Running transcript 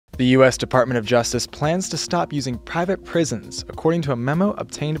The U.S. Department of Justice plans to stop using private prisons, according to a memo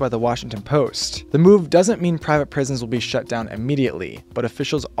obtained by the Washington Post. The move doesn't mean private prisons will be shut down immediately, but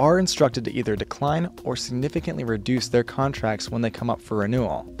officials are instructed to either decline or significantly reduce their contracts when they come up for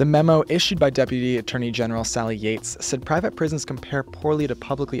renewal. The memo, issued by Deputy Attorney General Sally Yates, said private prisons compare poorly to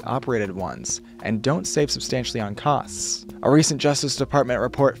publicly operated ones and don't save substantially on costs. A recent Justice Department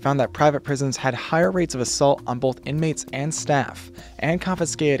report found that private prisons had higher rates of assault on both inmates and staff, and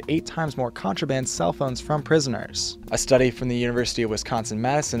confiscated 8 times more contraband cell phones from prisoners. A study from the University of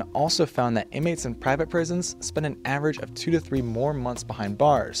Wisconsin-Madison also found that inmates in private prisons spend an average of 2 to 3 more months behind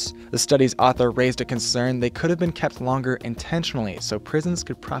bars. The study's author raised a concern they could have been kept longer intentionally so prisons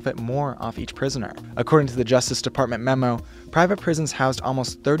could profit more off each prisoner. According to the Justice Department memo, private prisons housed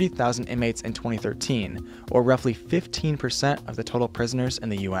almost 30,000 inmates in 2013, or roughly 15% of the total prisoners in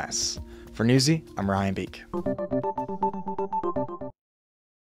the U.S. For Newsy, I'm Ryan Beek.